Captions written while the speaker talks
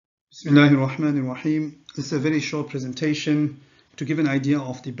Bismillahirrahmanirrahim. This is a very short presentation to give an idea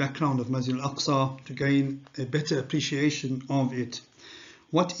of the background of Masjid al-Aqsa to gain a better appreciation of it.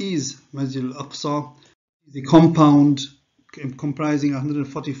 What is Masjid al-Aqsa? The compound comprising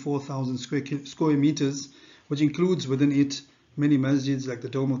 144,000 square meters, which includes within it many masjids like the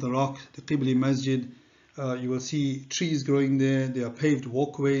Dome of the Rock, the Qibli Masjid. You will see trees growing there. There are paved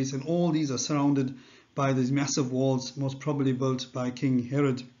walkways, and all these are surrounded by these massive walls, most probably built by King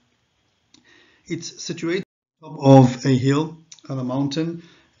Herod. It's situated on top of a hill on a mountain,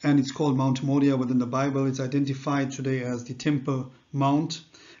 and it's called Mount Moriah within the Bible. It's identified today as the Temple Mount,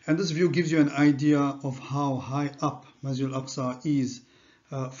 and this view gives you an idea of how high up Masjid al-Aqsa is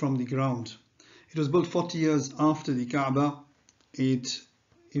from the ground. It was built 40 years after the Kaaba. It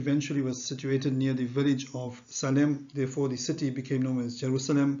eventually was situated near the village of Salem, therefore the city became known as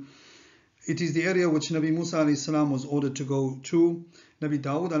Jerusalem. It is the area which Nabi Musa a.s. was ordered to go to. Nabi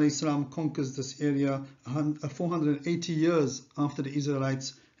Dawud a.s. conquers this area 480 years after the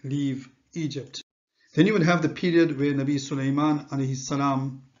Israelites leave Egypt. Then you would have the period where Nabi Sulaiman a.s.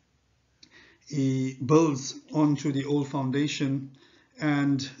 he builds onto the old foundation,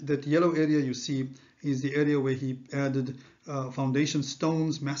 and that yellow area you see is the area where he added foundation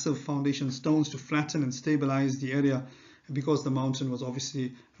stones, massive foundation stones, to flatten and stabilize the area, because the mountain was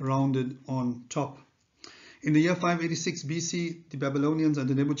obviously rounded on top. In the year 586 BC, the Babylonians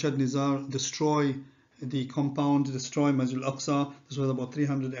under Nebuchadnezzar destroy the compound, destroy Masjid al-Aqsa. This was about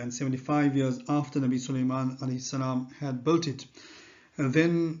 375 years after Nabi Sulaiman a.s. had built it. And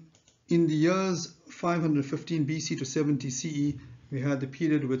then in the years 515 BC to 70 CE, we had the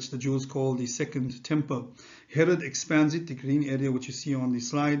period which the Jews call the Second Temple. Herod expands it, the green area which you see on the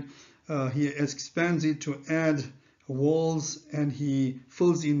slide. He expands it to add walls, and he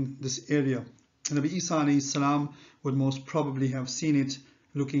fills in this area. Nabi Isa a.s. would most probably have seen it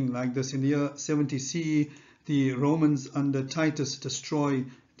looking like this. In the year 70 CE, the Romans under Titus destroy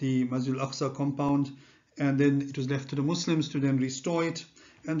the Masjid al-Aqsa compound, and then it was left to the Muslims to then restore it,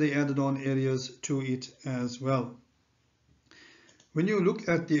 and they added on areas to it as well. When you look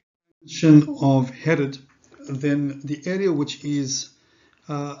at the expansion of Herod, then the area which is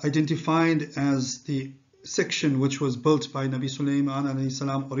identified as the section which was built by Nabi Sulaiman a.s.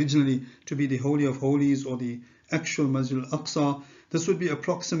 originally to be the Holy of Holies, or the actual Masjid al-Aqsa, this would be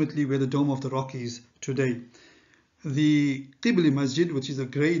approximately where the Dome of the Rock is today. The Qibli Masjid, which is a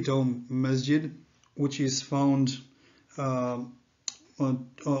grey dome masjid, which is found on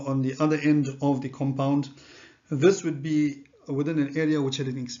the other end of the compound, this would be within an area which had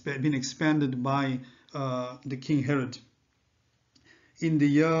been expanded by the King Herod. In the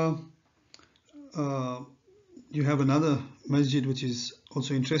year you have another masjid which is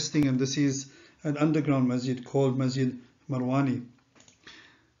also interesting, and this is an underground masjid called Masjid Marwani.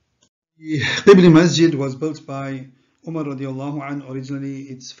 The Qibli Masjid was built by Umar radiallahu anh. Originally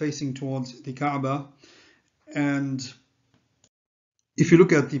it's facing towards the Kaaba, and if you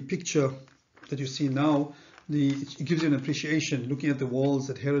look at the picture that you see now, it gives you an appreciation, looking at the walls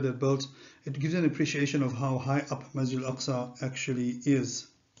that Herod had built, it gives you an appreciation of how high up Masjid al-Aqsa actually is.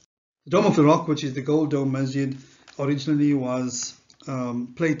 The Dome of the Rock, which is the gold dome masjid, originally was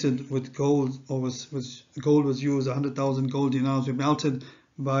plated with gold, or gold was used. 100,000 gold dinars were melted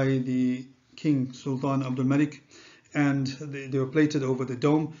by the King Sultan Abdul Malik, and they were plated over the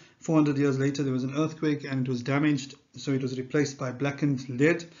dome. 400 years later there was an earthquake and it was damaged, so it was replaced by blackened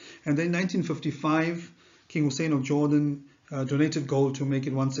lead. And then in 1955 King Hussein of Jordan donated gold to make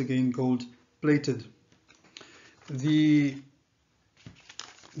it once again gold plated. The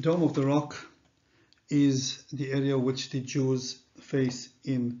Dome of the Rock is the area which the Jews face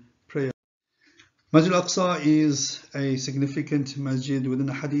in prayer. Masjid al-Aqsa is a significant masjid. Within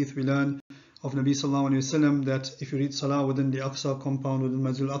the hadith we learn of Nabi sallallahu alayhi wasallam that if you read salah within the Aqsa compound, within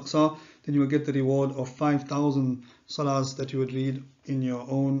Masjid al-Aqsa, then you will get the reward of 5,000 salahs that you would read in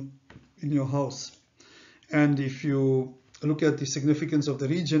your house. And if you look at the significance of the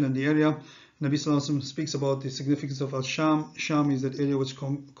region and the area, Nabi sallallahu alayhi wasallam speaks about the significance of Al-Sham. Sham is that area which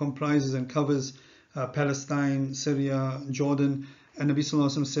comprises and covers Palestine, Syria, Jordan. And Nabi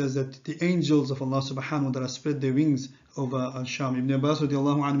sallallahu alayhi wasallam says that the angels of Allah subhanahu wa ta'ala spread their wings over Al-Sham. Ibn Abbas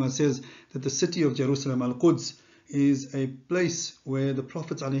radiallahu anhu says that the city of Jerusalem, Al-Quds, is a place where the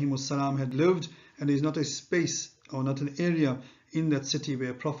Prophets alayhimus salam had lived, and there is not a space or not an area in that city where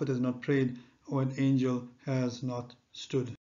a prophet has not prayed or an angel has not stood.